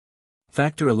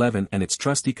 Factor 11 and its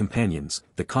trusty companions,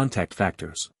 the contact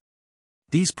factors.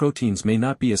 These proteins may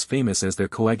not be as famous as their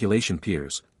coagulation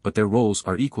peers, but their roles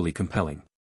are equally compelling.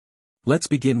 Let's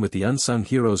begin with the unsung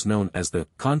heroes known as the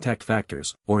contact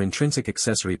factors, or intrinsic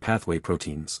accessory pathway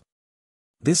proteins.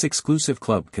 This exclusive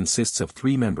club consists of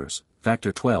 3 members: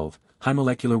 factor 12, high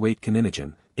molecular weight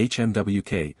kininogen,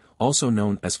 HMWK, also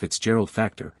known as Fitzgerald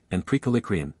factor, and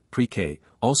prekallikrein, pre-K,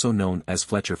 also known as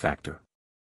Fletcher factor.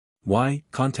 Why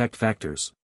contact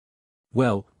factors?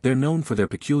 Well, they're known for their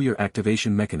peculiar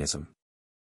activation mechanism.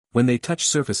 When they touch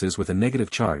surfaces with a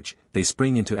negative charge, they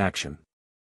spring into action.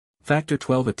 Factor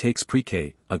 12 takes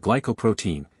pre-K, a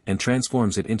glycoprotein, and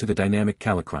transforms it into the dynamic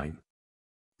kallikrein.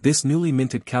 This newly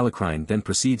minted kallikrein then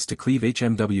proceeds to cleave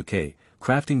HMWK,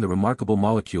 crafting the remarkable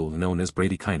molecule known as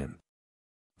bradykinin.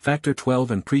 Factor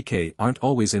 12 and pre-K aren't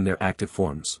always in their active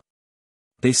forms.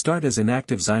 They start as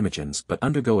inactive zymogens but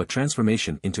undergo a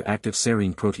transformation into active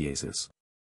serine proteases.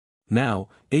 Now,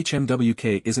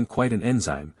 HMWK isn't quite an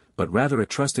enzyme, but rather a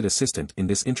trusted assistant in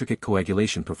this intricate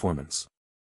coagulation performance.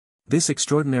 This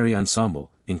extraordinary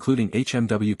ensemble, including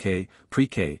HMWK,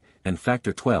 pre-K, and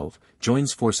factor 12,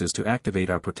 joins forces to activate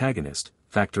our protagonist,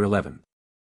 factor 11.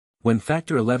 When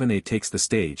factor 11A takes the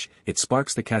stage, it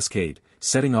sparks the cascade,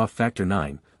 setting off factor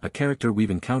 9, a character we've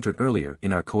encountered earlier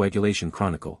in our coagulation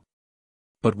chronicle.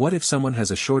 But what if someone has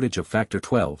a shortage of factor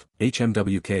 12,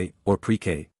 HMWK, or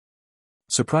pre-K?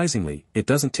 Surprisingly, it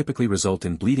doesn't typically result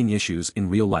in bleeding issues in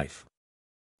real life.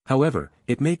 However,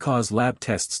 it may cause lab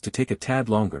tests to take a tad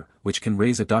longer, which can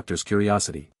raise a doctor's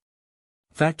curiosity.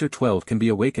 Factor 12 can be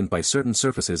awakened by certain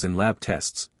surfaces in lab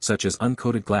tests, such as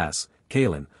uncoated glass,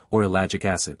 kaolin, or ellagic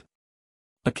acid.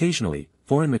 Occasionally,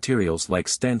 foreign materials like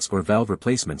stents or valve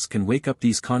replacements can wake up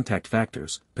these contact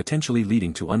factors, potentially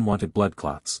leading to unwanted blood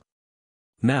clots.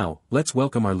 Now, let's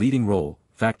welcome our leading role,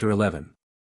 factor 11.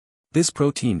 This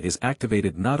protein is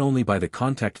activated not only by the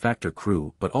contact factor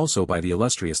crew but also by the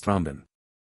illustrious thrombin.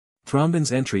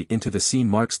 Thrombin's entry into the scene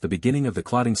marks the beginning of the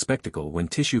clotting spectacle when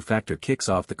tissue factor kicks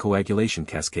off the coagulation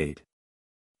cascade.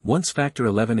 Once factor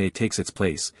 11A takes its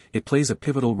place, it plays a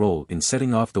pivotal role in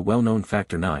setting off the well-known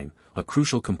factor 9, a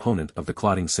crucial component of the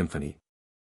clotting symphony.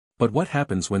 But what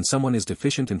happens when someone is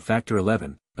deficient in factor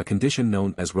 11, a condition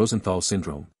known as Rosenthal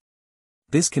syndrome?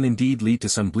 This can indeed lead to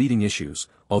some bleeding issues,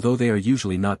 although they are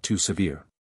usually not too severe.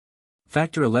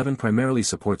 Factor 11 primarily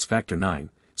supports factor 9,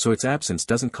 so its absence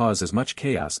doesn't cause as much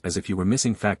chaos as if you were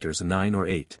missing factors 9 or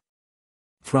 8.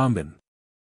 Thrombin.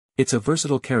 It's a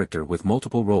versatile character with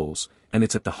multiple roles, and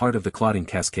it's at the heart of the clotting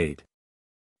cascade.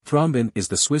 Thrombin is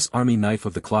the Swiss Army knife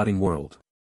of the clotting world.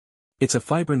 It's a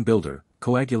fibrin builder,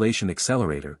 coagulation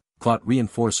accelerator, clot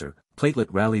reinforcer, platelet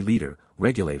rally leader,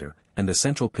 regulator, and the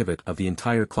central pivot of the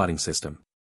entire clotting system.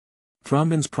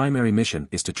 Thrombin's primary mission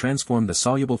is to transform the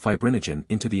soluble fibrinogen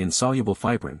into the insoluble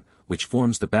fibrin, which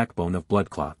forms the backbone of blood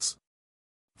clots.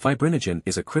 Fibrinogen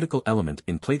is a critical element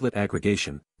in platelet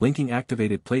aggregation, linking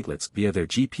activated platelets via their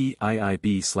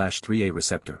GPIIB/3A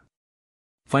receptor.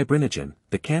 Fibrinogen,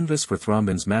 the canvas for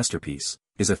thrombin's masterpiece,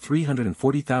 is a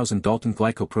 340,000 Dalton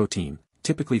glycoprotein,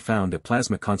 typically found at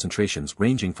plasma concentrations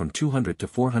ranging from 200 to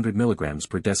 400 mg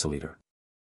per deciliter.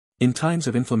 In times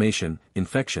of inflammation,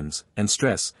 infections, and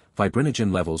stress,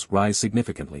 fibrinogen levels rise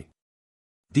significantly.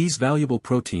 These valuable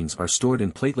proteins are stored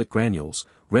in platelet granules,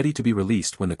 ready to be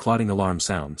released when the clotting alarm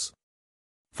sounds.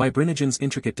 Fibrinogen's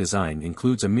intricate design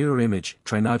includes a mirror-image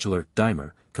trinodular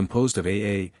dimer, composed of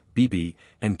AA, BB,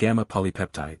 and gamma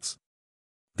polypeptides.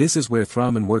 This is where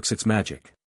thrombin works its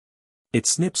magic. It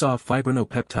snips off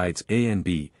fibrinopeptides A and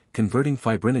B, converting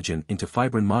fibrinogen into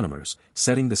fibrin monomers,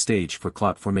 setting the stage for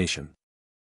clot formation.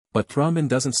 But thrombin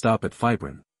doesn't stop at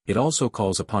fibrin, it also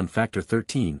calls upon factor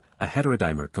 13, a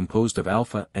heterodimer composed of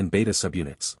alpha and beta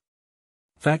subunits.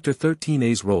 Factor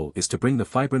 13A's role is to bring the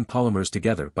fibrin polymers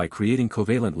together by creating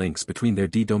covalent links between their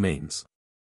D domains.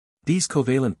 These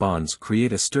covalent bonds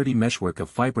create a sturdy meshwork of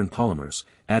fibrin polymers,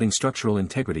 adding structural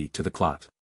integrity to the clot.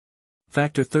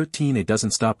 Factor 13A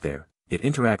doesn't stop there, it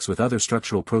interacts with other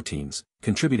structural proteins,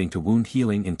 contributing to wound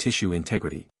healing and tissue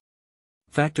integrity.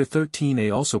 Factor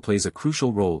 13A also plays a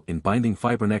crucial role in binding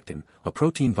fibronectin, a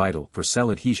protein vital for cell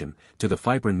adhesion, to the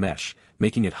fibrin mesh,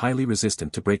 making it highly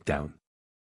resistant to breakdown.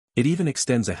 It even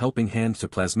extends a helping hand to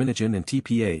plasminogen and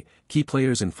TPA, key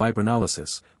players in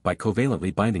fibrinolysis, by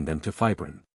covalently binding them to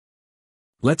fibrin.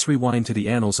 Let's rewind to the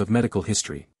annals of medical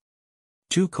history.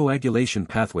 Two coagulation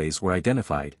pathways were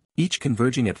identified, each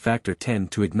converging at factor 10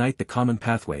 to ignite the common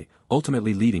pathway,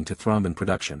 ultimately leading to thrombin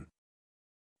production.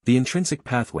 The intrinsic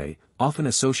pathway, often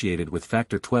associated with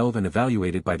factor 12 and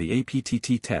evaluated by the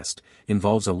APTT test,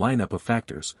 involves a lineup of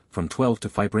factors, from 12 to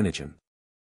fibrinogen.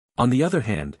 On the other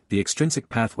hand, the extrinsic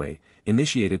pathway,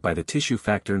 initiated by the tissue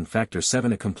factor and factor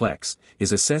 7A complex,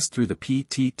 is assessed through the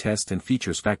PT test and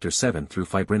features factor 7 through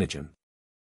fibrinogen.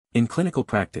 In clinical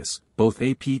practice, both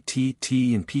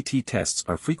APTT and PT tests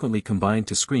are frequently combined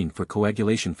to screen for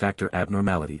coagulation factor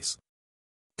abnormalities.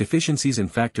 Deficiencies in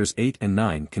factors 8 and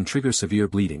 9 can trigger severe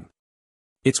bleeding.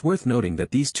 It's worth noting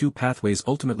that these two pathways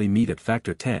ultimately meet at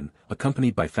factor 10,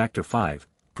 accompanied by factor 5,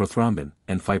 prothrombin,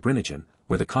 and fibrinogen,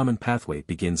 where the common pathway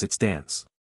begins its dance.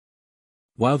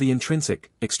 While the intrinsic,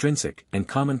 extrinsic, and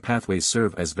common pathways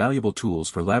serve as valuable tools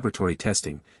for laboratory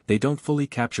testing, they don't fully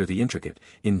capture the intricate,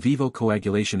 in vivo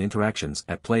coagulation interactions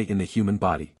at play in the human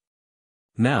body.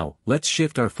 Now, let's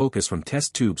shift our focus from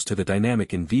test tubes to the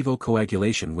dynamic in vivo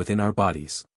coagulation within our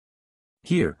bodies.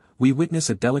 Here, we witness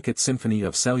a delicate symphony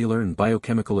of cellular and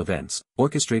biochemical events,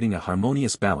 orchestrating a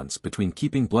harmonious balance between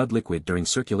keeping blood liquid during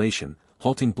circulation,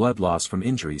 halting blood loss from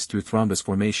injuries through thrombus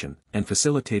formation, and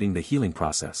facilitating the healing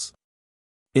process.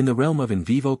 In the realm of in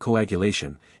vivo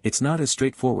coagulation, it's not as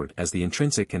straightforward as the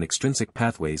intrinsic and extrinsic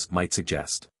pathways might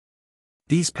suggest.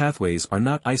 These pathways are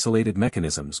not isolated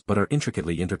mechanisms but are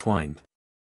intricately intertwined.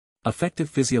 Effective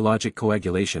physiologic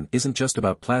coagulation isn't just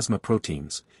about plasma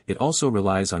proteins, it also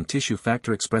relies on tissue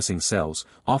factor-expressing cells,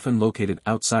 often located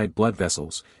outside blood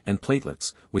vessels, and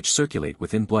platelets, which circulate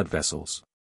within blood vessels.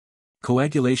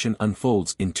 Coagulation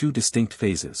unfolds in two distinct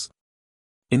phases.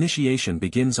 Initiation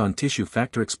begins on tissue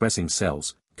factor-expressing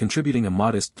cells, contributing a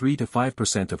modest 3 to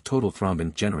 5% of total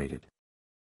thrombin generated.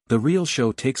 The real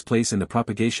show takes place in the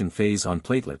propagation phase on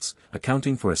platelets,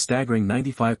 accounting for a staggering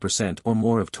 95% or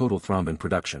more of total thrombin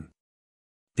production.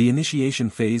 The initiation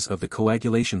phase of the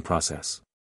coagulation process.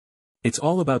 It's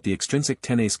all about the extrinsic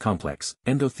tenase complex,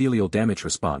 endothelial damage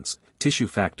response, tissue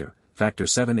factor, factor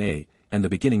 7A, and the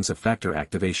beginnings of factor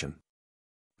activation.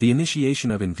 The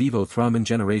initiation of in vivo thrombin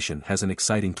generation has an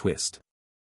exciting twist.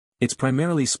 It's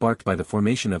primarily sparked by the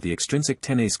formation of the extrinsic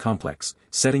tenase complex,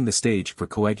 setting the stage for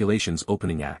coagulation's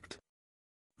opening act.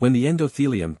 When the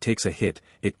endothelium takes a hit,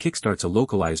 it kickstarts a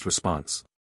localized response.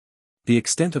 The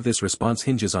extent of this response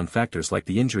hinges on factors like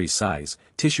the injury's size,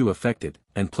 tissue affected,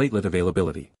 and platelet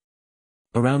availability.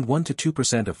 Around 1 to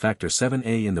 2% of factor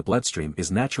 7A in the bloodstream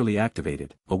is naturally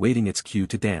activated, awaiting its cue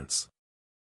to dance.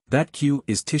 That cue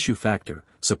is tissue factor,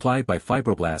 supplied by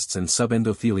fibroblasts and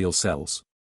subendothelial cells.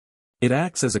 It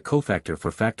acts as a cofactor for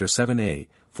factor 7A,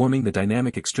 forming the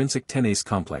dynamic extrinsic tenase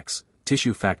complex,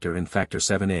 tissue factor and factor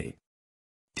 7A.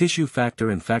 Tissue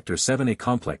factor and factor 7A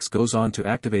complex goes on to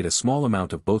activate a small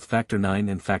amount of both factor 9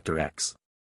 and factor X.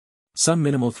 Some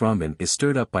minimal thrombin is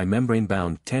stirred up by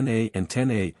membrane-bound 10A and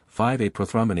 10A, 5A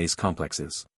prothrombinase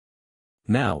complexes.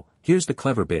 Now, here's the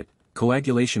clever bit,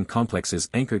 coagulation complexes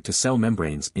anchored to cell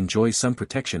membranes enjoy some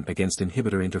protection against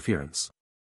inhibitor interference.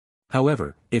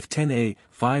 However, if 10A,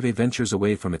 5A ventures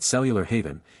away from its cellular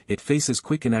haven, it faces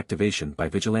quick inactivation by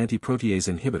vigilante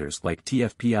protease inhibitors like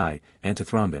TFPI,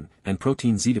 antithrombin, and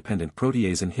protein Z-dependent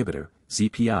protease inhibitor,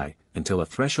 ZPI, until a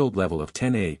threshold level of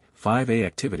 10A, 5A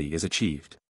activity is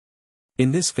achieved.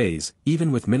 In this phase,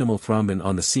 even with minimal thrombin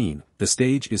on the scene, the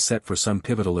stage is set for some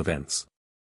pivotal events.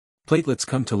 Platelets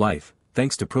come to life,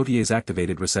 thanks to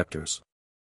protease-activated receptors.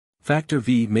 Factor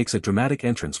V makes a dramatic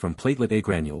entrance from platelet A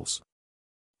granules.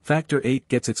 Factor 8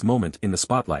 gets its moment in the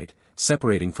spotlight,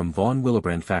 separating from von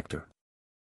Willebrand factor.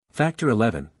 Factor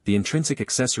 11, the intrinsic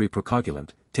accessory procoagulant,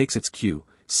 takes its cue,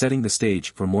 setting the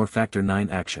stage for more factor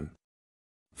 9 action.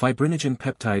 Fibrinogen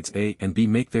peptides A and B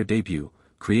make their debut,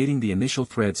 creating the initial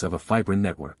threads of a fibrin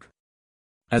network.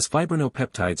 As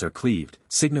fibrinopeptides are cleaved,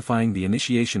 signifying the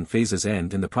initiation phase's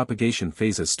end and the propagation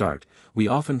phase's start, we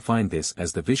often find this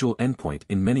as the visual endpoint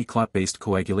in many clot-based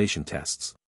coagulation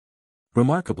tests.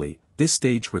 Remarkably, this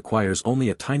stage requires only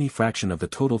a tiny fraction of the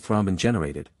total thrombin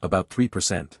generated, about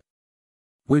 3%.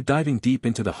 We're diving deep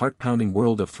into the heart-pounding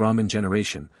world of thrombin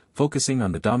generation, focusing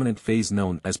on the dominant phase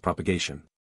known as propagation.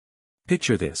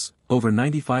 Picture this, over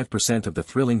 95% of the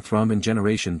thrilling thrombin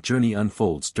generation journey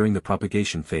unfolds during the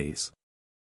propagation phase.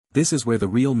 This is where the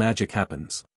real magic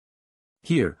happens.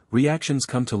 Here, reactions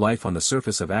come to life on the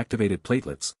surface of activated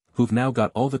platelets, who've now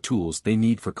got all the tools they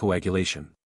need for coagulation.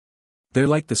 They're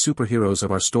like the superheroes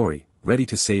of our story, ready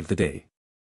to save the day.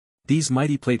 These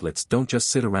mighty platelets don't just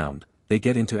sit around, they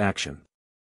get into action.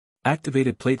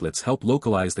 Activated platelets help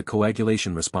localize the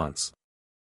coagulation response.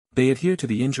 They adhere to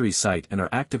the injury site and are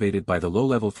activated by the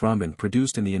low-level thrombin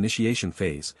produced in the initiation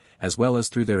phase, as well as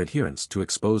through their adherence to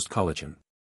exposed collagen.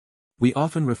 We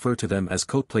often refer to them as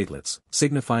coat platelets,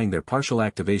 signifying their partial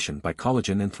activation by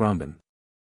collagen and thrombin.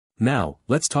 Now,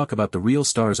 let's talk about the real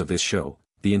stars of this show,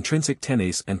 the intrinsic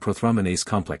tenase and prothrombinase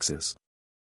complexes.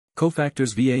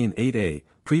 Cofactors VA and 8A,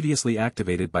 previously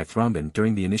activated by thrombin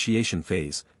during the initiation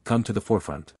phase, come to the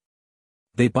forefront.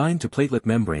 They bind to platelet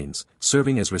membranes,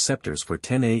 serving as receptors for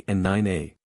 10A and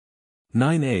 9A.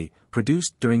 9A,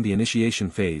 produced during the initiation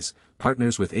phase,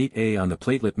 partners with 8A on the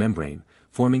platelet membrane,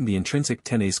 forming the intrinsic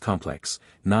tenase complex,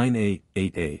 9A,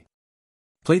 8A.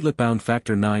 Platelet-bound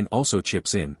factor 9 also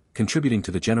chips in, contributing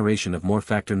to the generation of more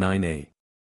factor 9A.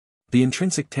 The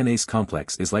intrinsic tenase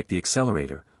complex is like the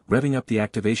accelerator, revving up the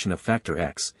activation of factor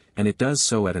X, and it does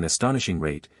so at an astonishing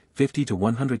rate, 50 to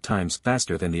 100 times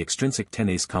faster than the extrinsic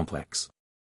tenase complex.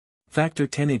 Factor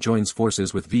 10A joins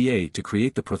forces with VA to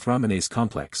create the prothrombinase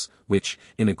complex, which,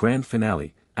 in a grand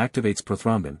finale, activates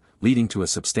prothrombin, leading to a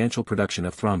substantial production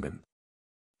of thrombin.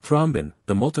 Thrombin,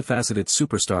 the multifaceted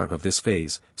superstar of this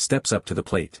phase, steps up to the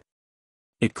plate.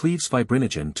 It cleaves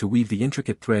fibrinogen to weave the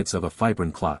intricate threads of a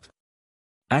fibrin clot.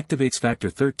 Activates factor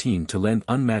 13 to lend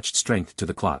unmatched strength to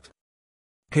the clot.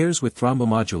 Pairs with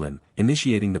thrombomodulin,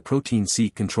 initiating the protein C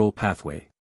control pathway.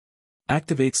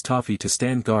 Activates TOFI to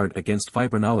stand guard against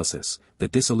fibrinolysis, the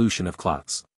dissolution of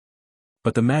clots.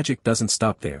 But the magic doesn't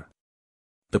stop there.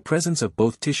 The presence of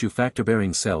both tissue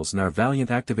factor-bearing cells in our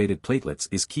valiant activated platelets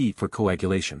is key for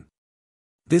coagulation.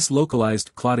 This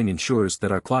localized clotting ensures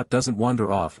that our clot doesn't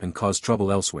wander off and cause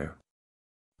trouble elsewhere.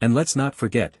 And let's not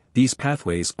forget, these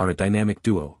pathways are a dynamic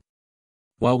duo.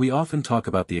 While we often talk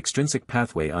about the extrinsic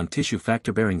pathway on tissue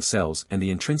factor-bearing cells and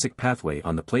the intrinsic pathway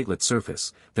on the platelet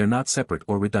surface, they're not separate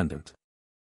or redundant.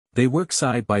 They work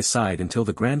side by side until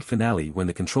the grand finale when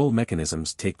the control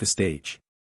mechanisms take the stage.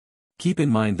 Keep in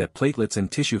mind that platelets and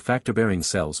tissue factor-bearing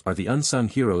cells are the unsung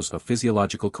heroes of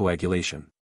physiological coagulation.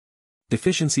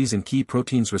 Deficiencies in key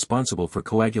proteins responsible for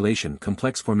coagulation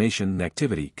complex formation and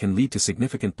activity can lead to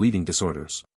significant bleeding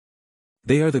disorders.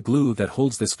 They are the glue that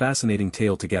holds this fascinating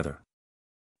tale together.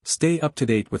 Stay up to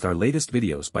date with our latest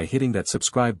videos by hitting that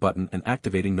subscribe button and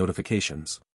activating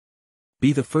notifications.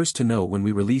 Be the first to know when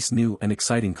we release new and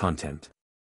exciting content.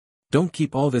 Don't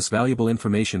keep all this valuable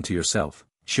information to yourself,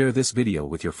 share this video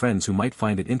with your friends who might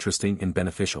find it interesting and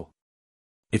beneficial.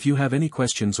 If you have any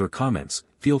questions or comments,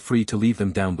 feel free to leave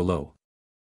them down below.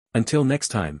 Until next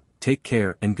time, take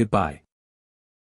care and goodbye.